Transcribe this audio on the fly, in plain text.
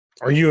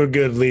Are you a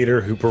good leader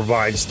who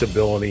provides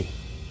stability?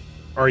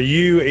 Are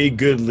you a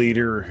good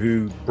leader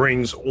who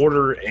brings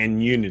order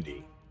and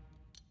unity?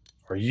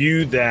 Are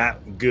you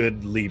that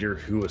good leader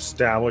who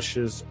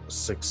establishes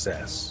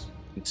success?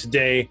 And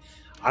today,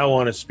 I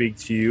want to speak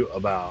to you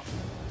about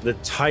the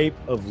type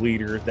of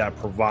leader that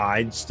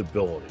provides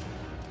stability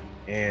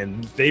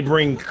and they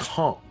bring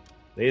calm.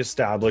 They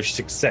establish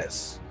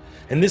success.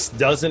 And this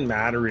doesn't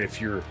matter if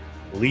you're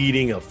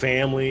leading a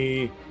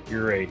family,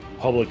 you're a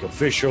public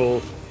official,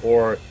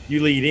 or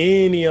you lead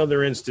any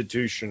other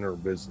institution or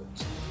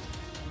business.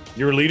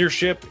 Your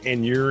leadership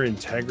and your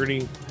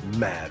integrity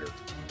matter.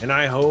 And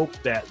I hope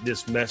that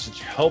this message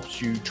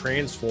helps you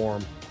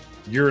transform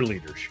your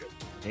leadership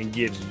and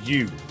gives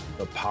you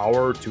the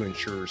power to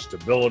ensure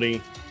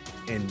stability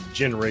and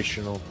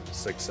generational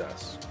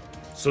success.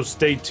 So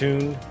stay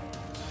tuned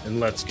and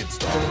let's get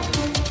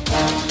started.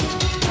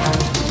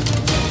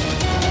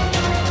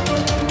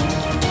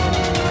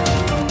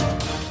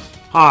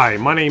 Hi,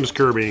 my name is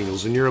Kirby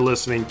Ingles, and you're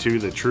listening to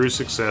the True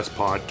Success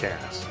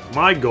Podcast.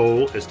 My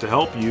goal is to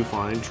help you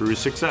find true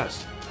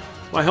success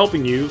by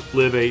helping you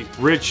live a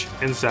rich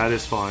and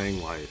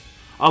satisfying life,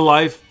 a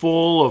life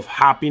full of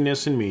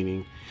happiness and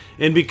meaning,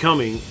 and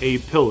becoming a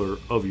pillar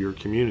of your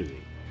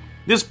community.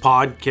 This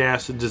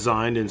podcast is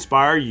designed to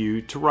inspire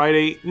you to write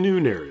a new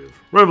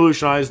narrative,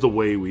 revolutionize the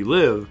way we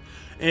live,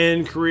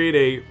 and create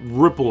a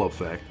ripple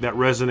effect that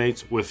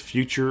resonates with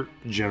future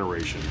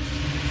generations.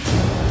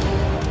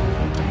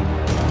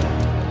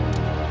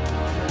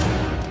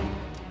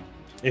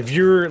 If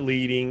you're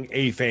leading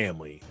a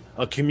family,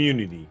 a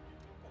community,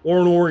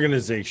 or an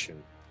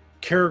organization,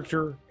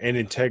 character and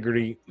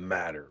integrity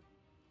matter.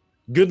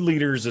 Good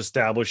leaders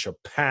establish a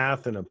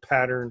path and a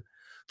pattern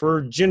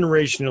for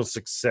generational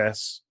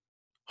success,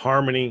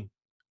 harmony,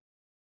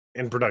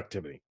 and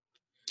productivity.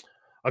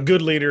 A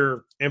good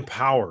leader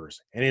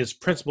empowers and is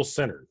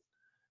principle-centered.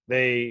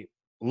 They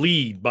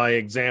lead by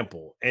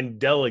example and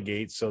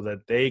delegate so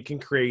that they can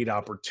create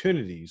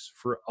opportunities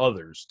for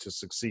others to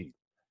succeed.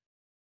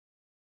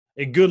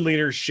 A good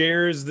leader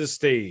shares the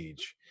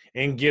stage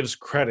and gives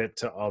credit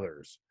to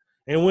others.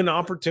 And when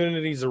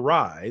opportunities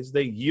arise,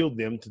 they yield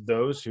them to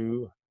those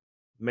who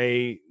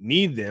may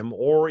need them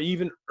or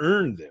even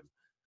earn them.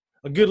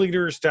 A good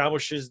leader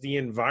establishes the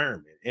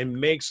environment and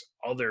makes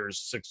others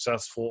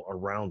successful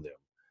around them.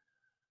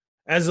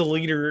 As a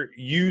leader,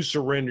 you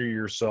surrender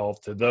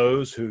yourself to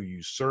those who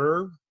you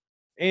serve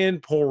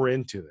and pour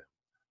into them.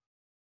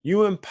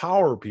 You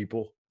empower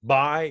people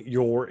by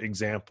your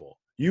example.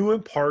 You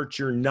impart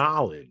your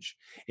knowledge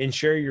and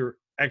share your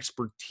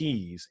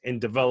expertise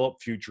and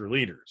develop future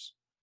leaders.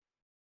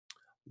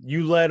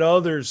 You let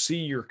others see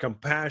your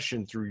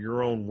compassion through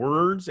your own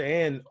words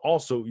and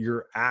also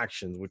your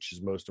actions, which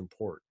is most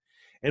important.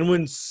 And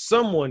when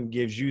someone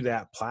gives you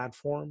that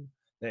platform,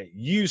 that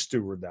you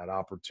steward that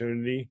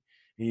opportunity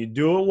and you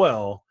do it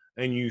well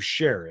and you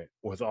share it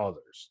with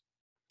others.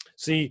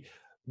 See,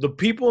 the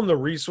people and the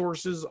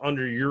resources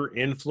under your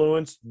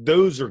influence,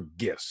 those are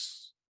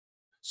gifts.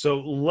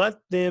 So let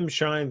them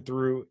shine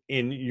through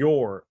in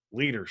your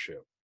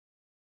leadership.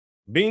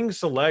 Being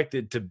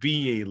selected to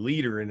be a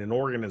leader in an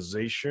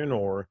organization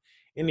or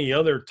any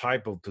other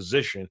type of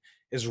position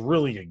is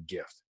really a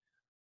gift.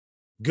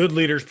 Good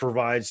leaders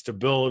provide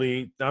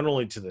stability not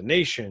only to the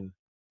nation,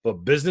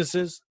 but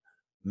businesses,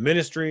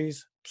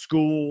 ministries,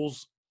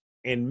 schools,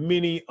 and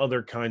many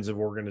other kinds of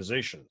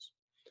organizations.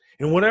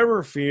 In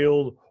whatever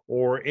field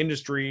or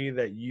industry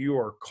that you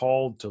are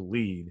called to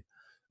lead,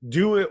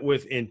 do it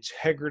with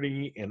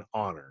integrity and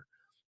honor.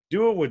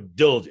 Do it with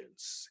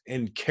diligence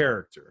and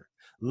character.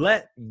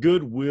 Let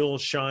goodwill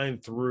shine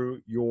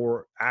through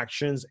your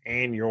actions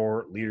and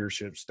your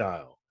leadership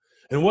style.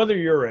 And whether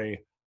you're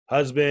a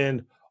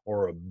husband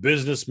or a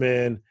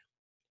businessman,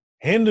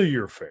 handle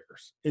your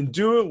affairs and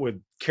do it with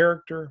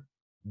character,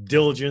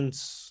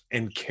 diligence,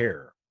 and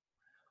care.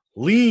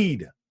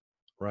 Lead,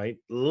 right?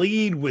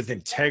 Lead with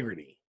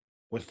integrity,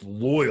 with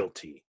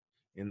loyalty,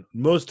 and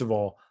most of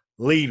all,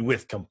 lead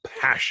with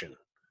compassion.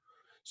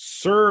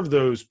 Serve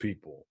those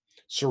people.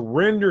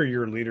 Surrender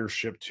your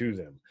leadership to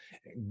them.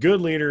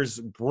 Good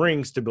leaders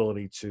bring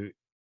stability to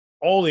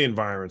all the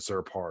environments they're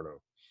a part of.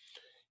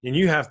 And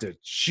you have to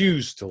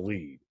choose to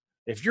lead.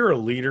 If you're a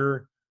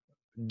leader,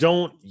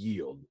 don't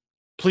yield.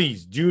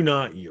 Please do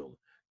not yield.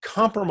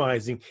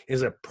 Compromising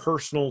is a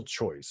personal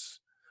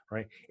choice,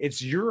 right?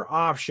 It's your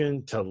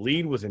option to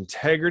lead with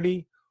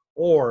integrity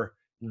or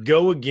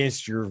go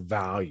against your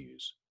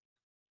values.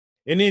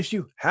 And if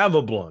you have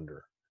a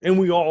blunder, and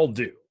we all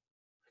do,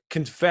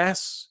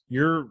 confess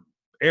your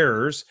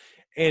errors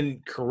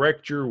and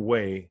correct your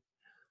way.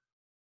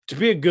 To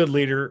be a good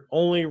leader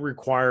only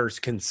requires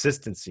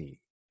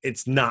consistency.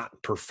 It's not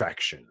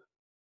perfection.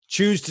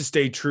 Choose to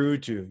stay true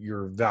to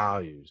your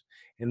values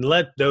and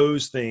let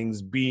those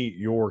things be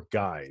your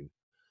guide.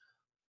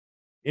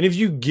 And if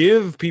you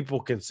give people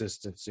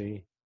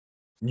consistency,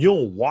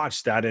 you'll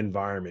watch that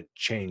environment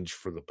change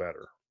for the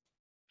better.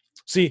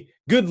 See,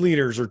 good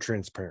leaders are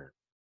transparent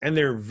and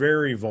they're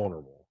very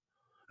vulnerable.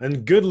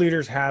 And good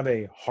leaders have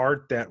a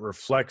heart that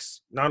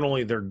reflects not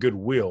only their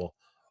goodwill,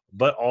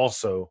 but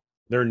also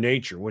their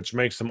nature, which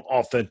makes them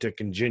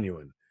authentic and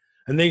genuine.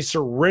 And they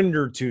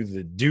surrender to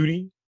the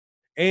duty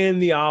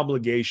and the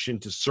obligation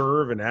to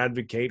serve and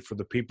advocate for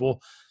the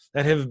people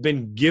that have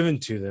been given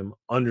to them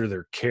under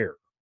their care.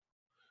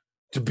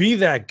 To be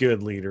that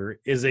good leader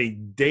is a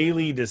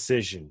daily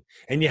decision,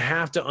 and you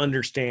have to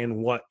understand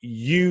what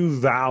you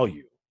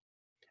value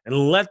and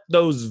let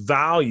those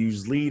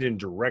values lead and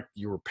direct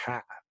your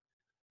path.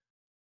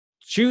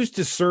 Choose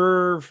to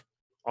serve,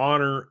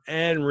 honor,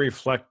 and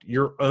reflect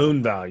your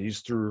own values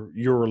through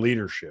your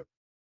leadership.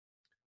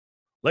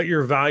 Let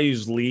your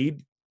values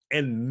lead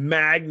and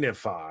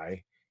magnify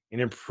and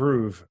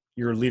improve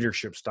your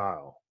leadership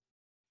style.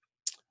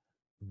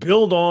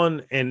 Build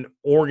an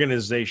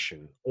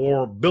organization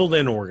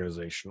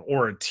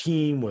or a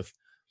team with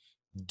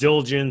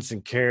diligence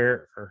and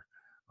care,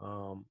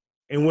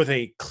 and with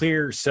a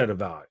clear set of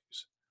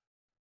values.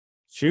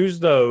 Choose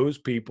those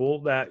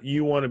people that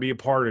you want to be a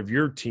part of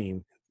your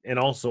team and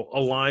also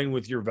align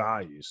with your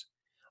values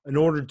in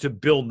order to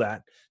build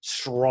that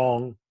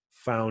strong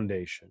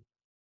foundation.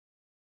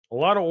 A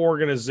lot of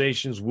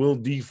organizations will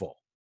default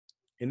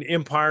and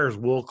empires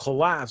will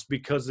collapse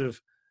because of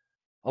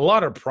a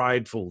lot of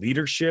prideful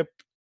leadership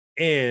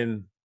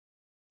and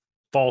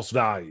false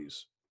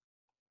values.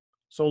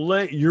 So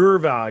let your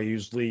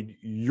values lead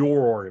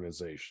your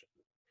organization.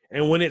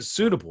 And when it's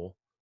suitable,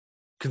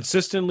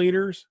 consistent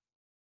leaders,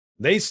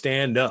 they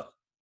stand up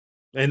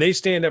and they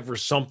stand up for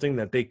something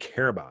that they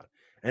care about.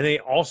 And they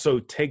also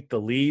take the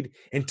lead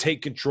and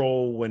take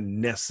control when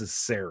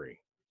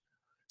necessary.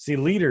 See,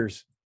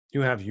 leaders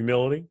who have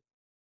humility,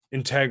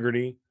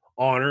 integrity,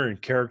 honor,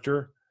 and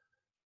character,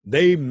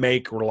 they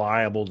make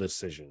reliable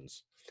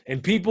decisions.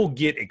 And people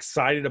get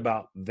excited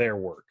about their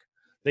work.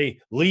 They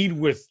lead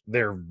with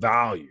their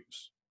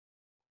values.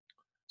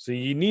 So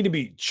you need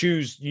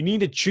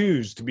to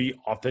choose to be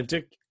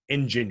authentic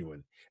and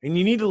genuine. And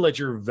you need to let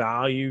your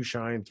value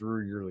shine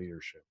through your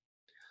leadership.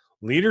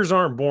 Leaders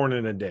aren't born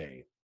in a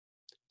day.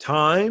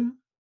 Time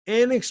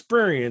and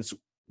experience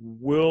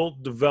will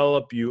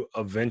develop you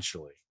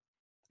eventually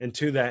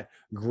into that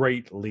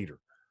great leader.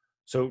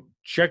 So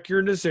check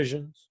your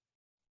decisions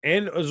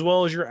and as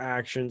well as your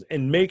actions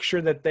and make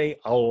sure that they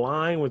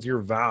align with your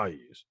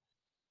values.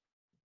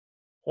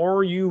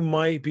 Or you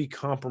might be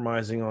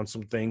compromising on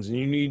some things and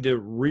you need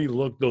to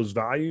relook those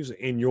values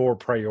and your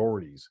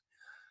priorities.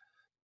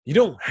 You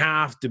don't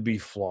have to be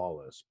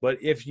flawless, but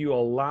if you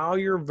allow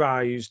your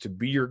values to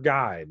be your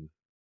guide,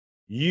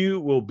 you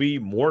will be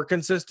more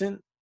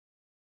consistent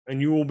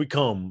and you will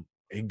become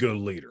a good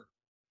leader.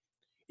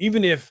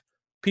 Even if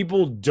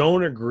people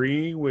don't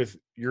agree with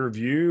your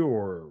view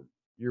or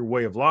your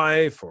way of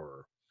life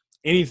or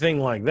anything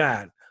like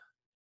that,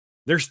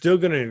 they're still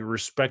going to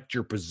respect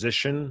your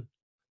position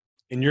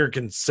and your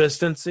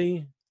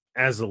consistency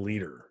as a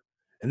leader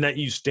and that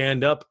you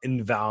stand up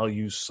and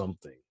value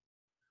something.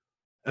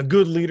 A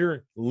good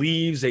leader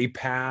leaves a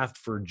path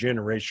for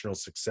generational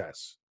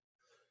success.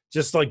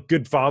 Just like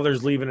good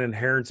fathers leave an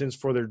inheritance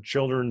for their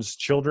children's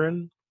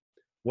children,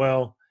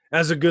 well,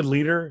 as a good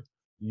leader,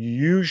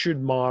 you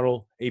should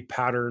model a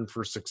pattern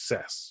for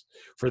success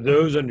for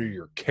those under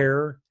your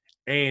care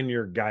and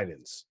your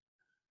guidance.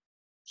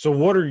 So,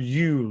 what are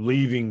you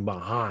leaving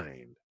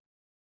behind?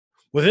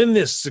 Within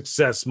this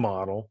success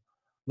model,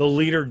 the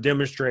leader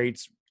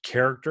demonstrates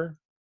character,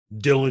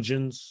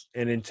 diligence,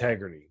 and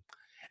integrity.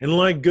 And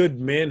like good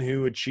men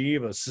who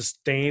achieve a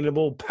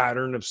sustainable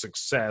pattern of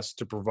success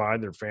to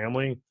provide their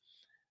family,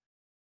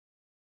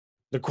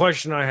 the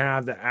question I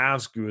have to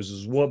ask you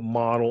is what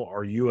model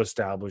are you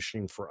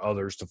establishing for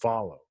others to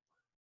follow?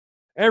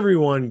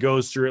 Everyone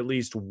goes through at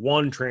least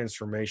one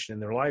transformation in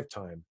their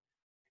lifetime,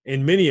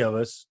 and many of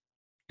us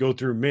go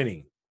through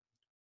many.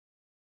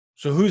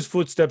 So, whose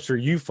footsteps are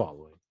you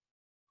following?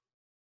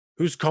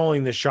 Who's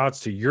calling the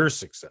shots to your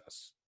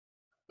success?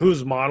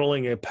 Who's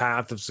modeling a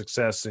path of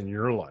success in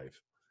your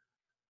life?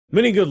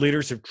 Many good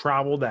leaders have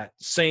traveled that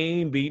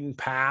same beaten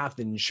path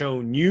and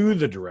shown you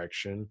the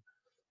direction.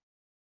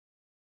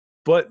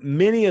 But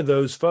many of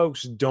those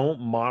folks don't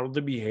model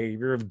the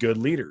behavior of good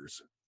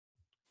leaders.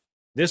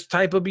 This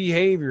type of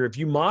behavior, if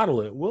you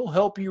model it, will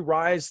help you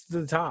rise to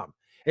the top.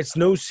 It's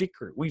no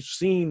secret. We've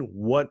seen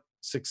what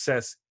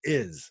success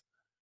is.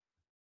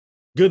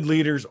 Good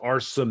leaders are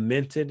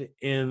cemented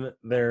in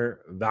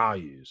their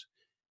values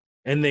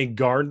and they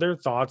guard their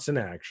thoughts and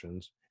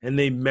actions and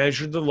they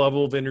measure the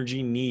level of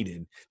energy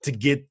needed to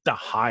get the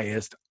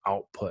highest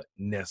output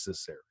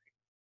necessary.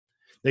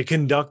 They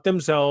conduct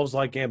themselves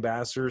like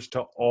ambassadors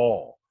to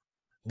all.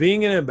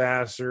 Being an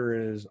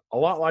ambassador is a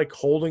lot like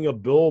holding a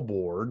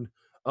billboard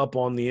up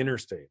on the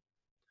interstate.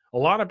 A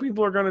lot of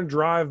people are going to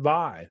drive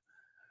by,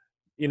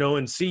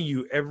 and see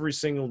you every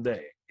single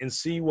day and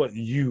see what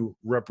you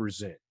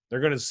represent.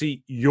 They're going to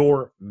see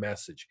your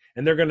message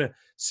and they're going to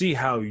see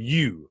how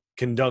you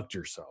conduct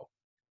yourself.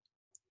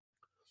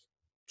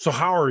 So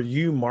how are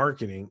you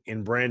marketing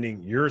and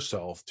branding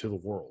yourself to the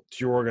world,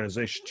 to your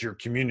organization, to your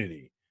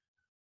community,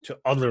 to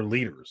other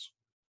leaders?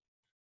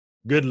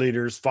 Good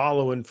leaders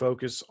follow and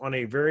focus on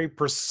a very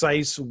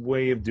precise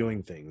way of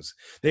doing things.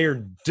 They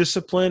are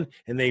disciplined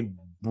and they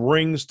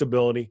bring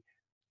stability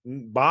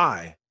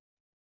by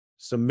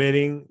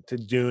submitting to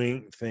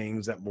doing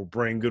things that will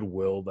bring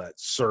goodwill that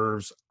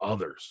serves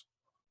others.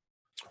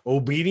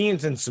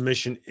 Obedience and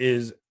submission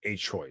is a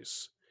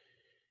choice.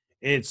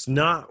 It's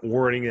not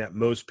wording that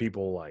most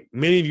people like.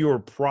 Many of you are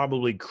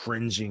probably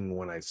cringing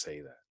when I say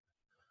that.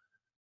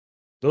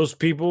 Those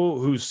people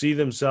who see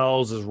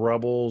themselves as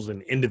rebels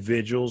and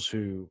individuals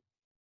who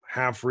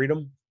have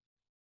freedom,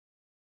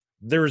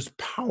 there's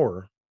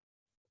power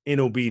in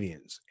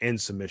obedience and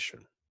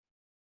submission.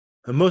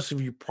 And most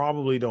of you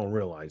probably don't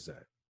realize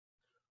that.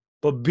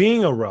 But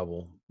being a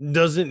rebel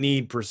doesn't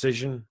need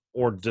precision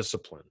or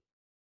discipline.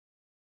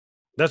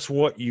 That's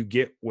what you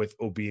get with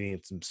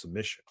obedience and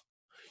submission.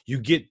 You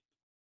get,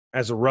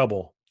 as a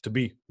rebel, to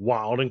be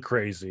wild and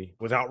crazy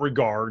without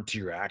regard to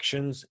your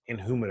actions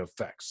and whom it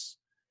affects.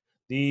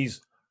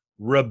 These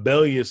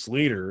rebellious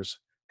leaders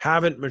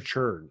haven't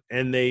matured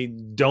and they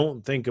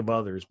don't think of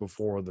others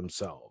before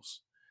themselves.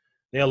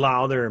 They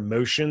allow their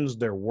emotions,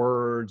 their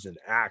words, and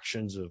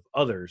actions of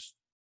others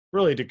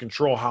really to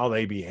control how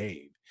they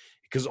behave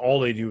because all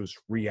they do is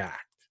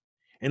react.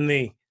 And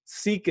they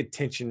seek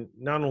attention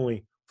not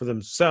only for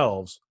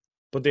themselves,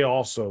 but they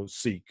also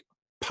seek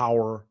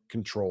power,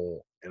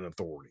 control, and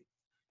authority.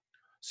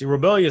 See,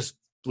 rebellious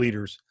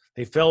leaders,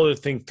 they fail to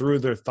think through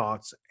their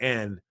thoughts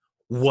and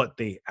what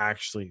they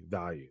actually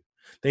value.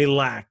 They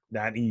lack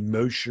that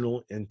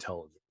emotional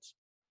intelligence.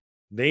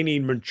 They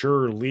need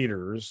mature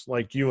leaders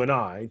like you and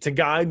I to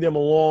guide them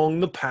along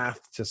the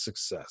path to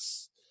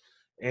success.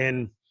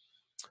 And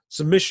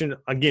submission,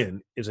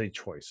 again, is a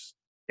choice.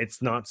 It's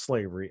not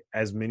slavery,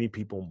 as many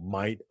people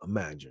might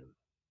imagine,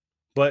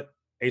 but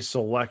a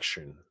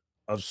selection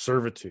of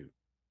servitude.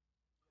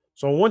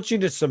 So I want you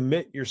to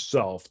submit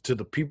yourself to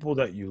the people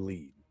that you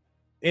lead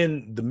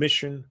in the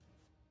mission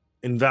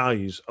and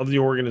values of the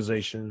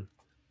organization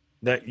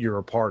that you're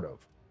a part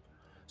of.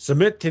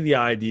 Submit to the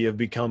idea of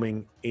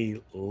becoming a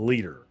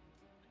leader.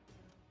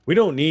 We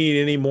don't need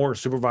any more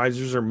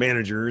supervisors or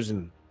managers,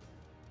 and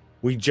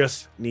we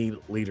just need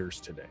leaders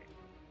today.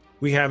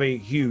 We have a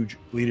huge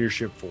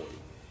leadership void,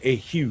 a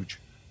huge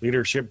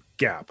leadership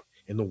gap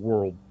in the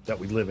world that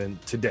we live in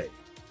today.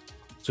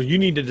 So you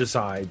need to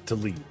decide to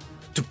lead,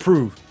 to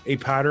prove a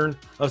pattern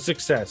of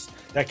success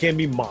that can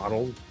be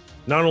modeled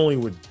not only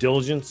with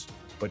diligence,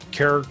 but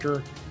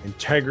character,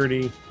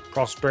 integrity,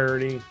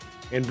 prosperity,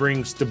 and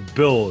bring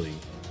stability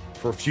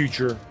for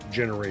future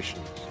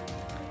generations.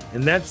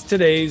 And that's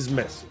today's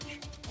message.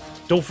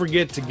 Don't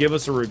forget to give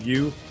us a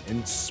review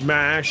and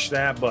smash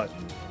that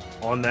button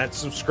on that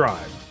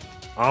subscribe.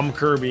 I'm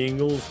Kirby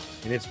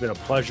Ingalls, and it's been a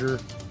pleasure,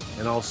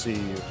 and I'll see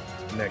you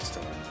next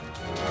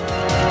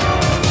time.